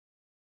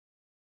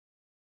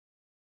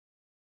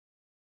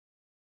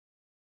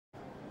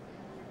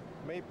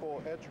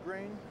maple edge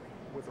grain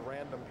with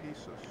random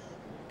pieces.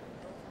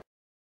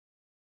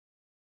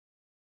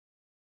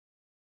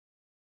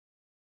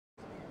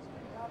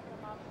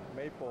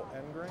 Maple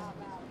end grain.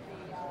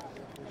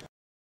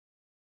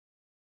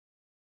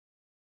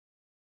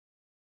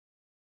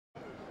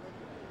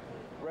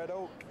 Red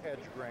oak edge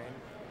grain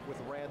with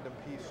random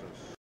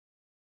pieces.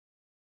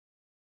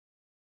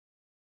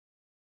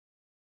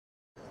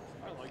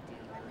 I like the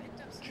edge grain.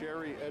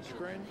 Cherry edge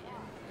grain.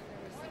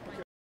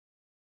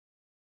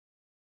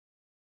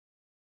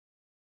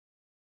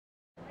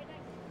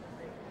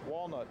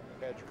 Walnut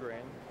edge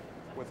grain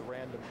with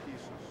random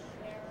pieces.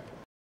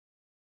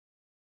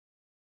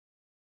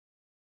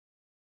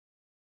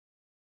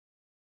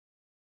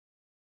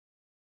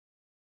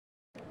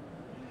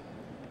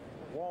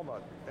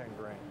 Walnut end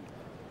grain.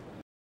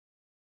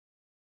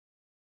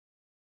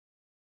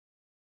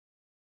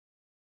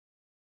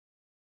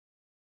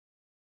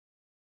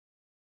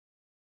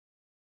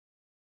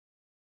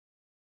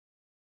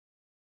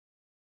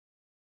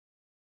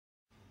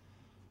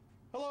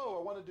 Hello,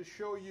 I wanted to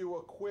show you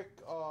a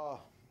quick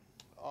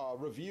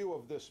review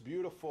of this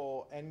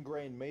beautiful end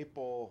grain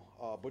maple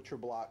butcher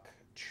block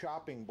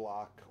chopping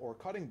block or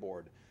cutting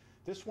board.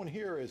 This one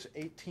here is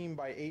 18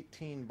 by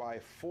 18 by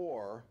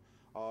 4.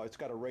 It's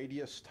got a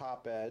radius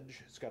top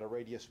edge, it's got a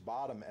radius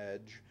bottom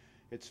edge.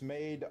 It's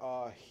made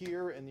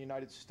here in the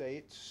United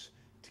States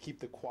to keep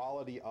the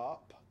quality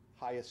up,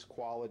 highest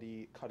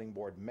quality cutting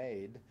board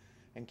made,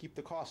 and keep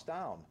the cost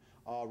down.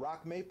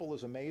 Rock maple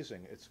is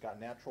amazing. It's got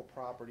natural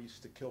properties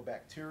to kill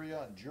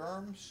bacteria and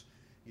germs.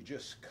 You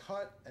just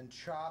cut and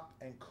chop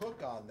and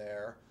cook on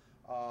there.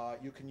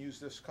 You can use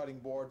this cutting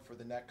board for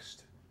the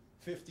next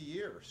 50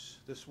 years.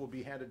 This will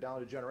be handed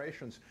down to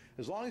generations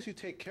as long as you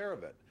take care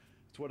of it.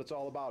 It's what it's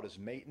all about, is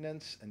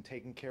maintenance and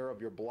taking care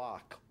of your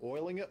block.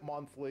 Oiling it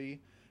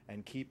monthly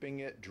and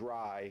keeping it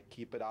dry.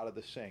 Keep it out of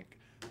the sink.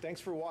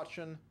 Thanks for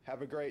watching.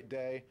 Have a great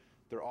day.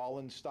 They're all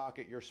in stock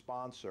at your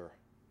sponsor,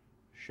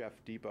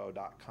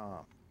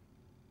 chefdepot.com.